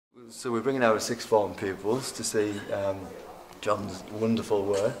So we're bringing our sixth form pupils to see John's wonderful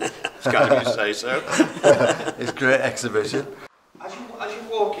work. It's kind of you say so. His great exhibition. As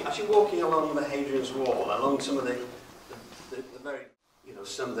you're walking along the Hadrian's Wall, along some of the very,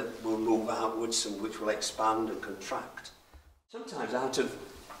 some that will move outwards, some which will expand and contract. Sometimes out of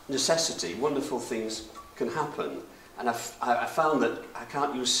necessity, wonderful things can happen. And I found that I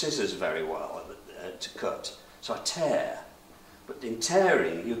can't use scissors very well to cut, so I tear. But in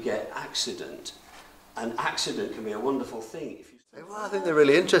tearing, you get accident. And accident can be a wonderful thing. Well, I think they're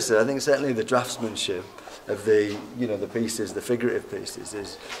really interested. I think certainly the draftsmanship of the pieces, the figurative pieces,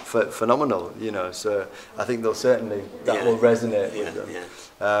 is phenomenal. So I think they'll certainly will resonate with them.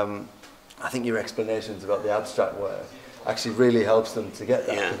 Yeah. I think your explanations about the abstract work actually really helps them to get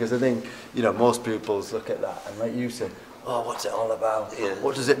that, because I think most pupils look at that and, like you said, oh, what's it all about? Yeah.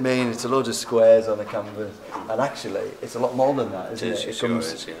 What does it mean? It's a load of squares on a canvas, and actually, it's a lot more than that, isn't it?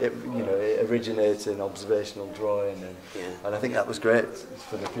 It originates in observational drawing, and I think that was great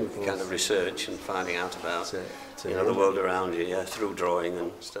for the pupils. Kind of research and finding out about the world around you, through drawing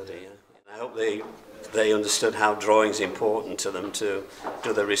and study. Yeah. I hope they understood how drawing's important to them to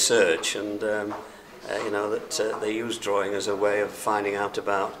do the research, and that they use drawing as a way of finding out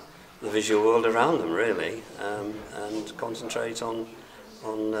about the visual world around them, really, and concentrate on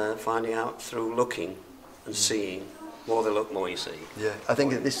finding out through looking and seeing. More they look, more you see. Yeah, I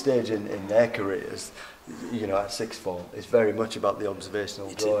think at this stage in their careers, at sixth form, it's very much about the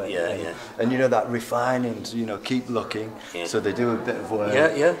observational drawing. And that refining, keep looking. Yeah. So they do a bit of work.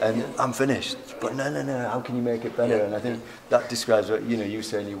 I'm finished. But no, how can you make it better? And I think that describes what you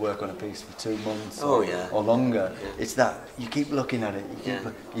saying you work on a piece for 2 months or longer. Yeah. It's that you keep looking at it.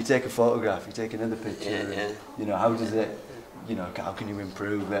 You take a photograph, you take another picture. And, how does it? How can you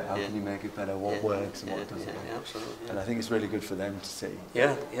improve it? How can you make it better? What works and what doesn't? Yeah, absolutely. And I think it's really good for them to see.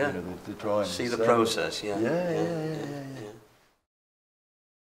 Yeah. The drawing. See the process. Yeah.